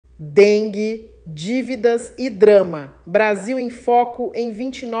Dengue, dívidas e drama. Brasil em Foco em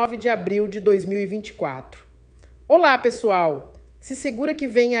 29 de abril de 2024. Olá, pessoal! Se segura que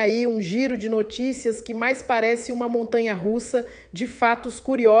vem aí um giro de notícias que mais parece uma montanha-russa de fatos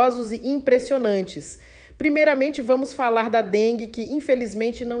curiosos e impressionantes. Primeiramente, vamos falar da dengue, que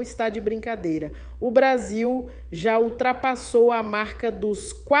infelizmente não está de brincadeira. O Brasil já ultrapassou a marca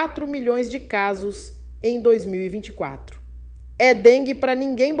dos 4 milhões de casos em 2024. É dengue para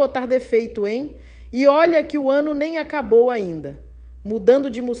ninguém botar defeito, hein? E olha que o ano nem acabou ainda.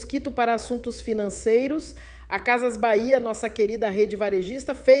 Mudando de mosquito para assuntos financeiros, a Casas Bahia, nossa querida rede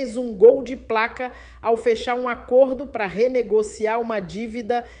varejista, fez um gol de placa ao fechar um acordo para renegociar uma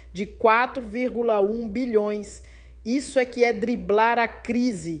dívida de 4,1 bilhões. Isso é que é driblar a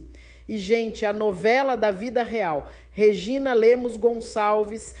crise. E, gente, a novela da vida real. Regina Lemos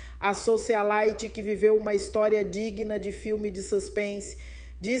Gonçalves, a socialite que viveu uma história digna de filme de suspense,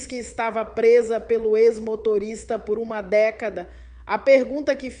 diz que estava presa pelo ex-motorista por uma década. A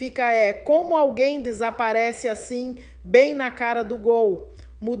pergunta que fica é: como alguém desaparece assim, bem na cara do gol?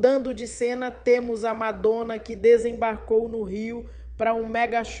 Mudando de cena, temos a Madonna que desembarcou no Rio para um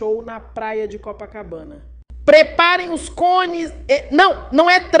mega show na praia de Copacabana. Preparem os cones. Não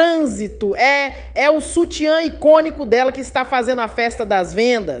é trânsito, é o sutiã icônico dela que está fazendo a festa das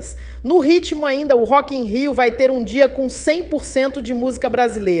vendas. No ritmo ainda, o Rock in Rio vai ter um dia com 100% de música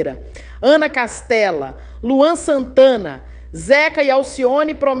brasileira. Ana Castela, Luan Santana, Zeca e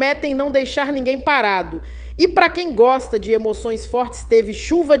Alcione prometem não deixar ninguém parado. E para quem gosta de emoções fortes, teve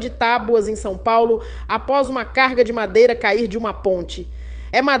chuva de tábuas em São Paulo após uma carga de madeira cair de uma ponte.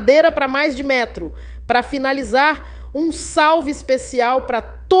 É madeira para mais de metro. Para finalizar, um salve especial para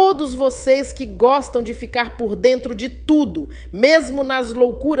todos vocês que gostam de ficar por dentro de tudo, mesmo nas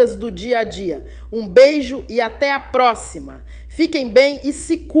loucuras do dia a dia. Um beijo e até a próxima. Fiquem bem e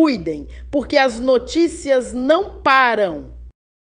se cuidem, porque as notícias não param.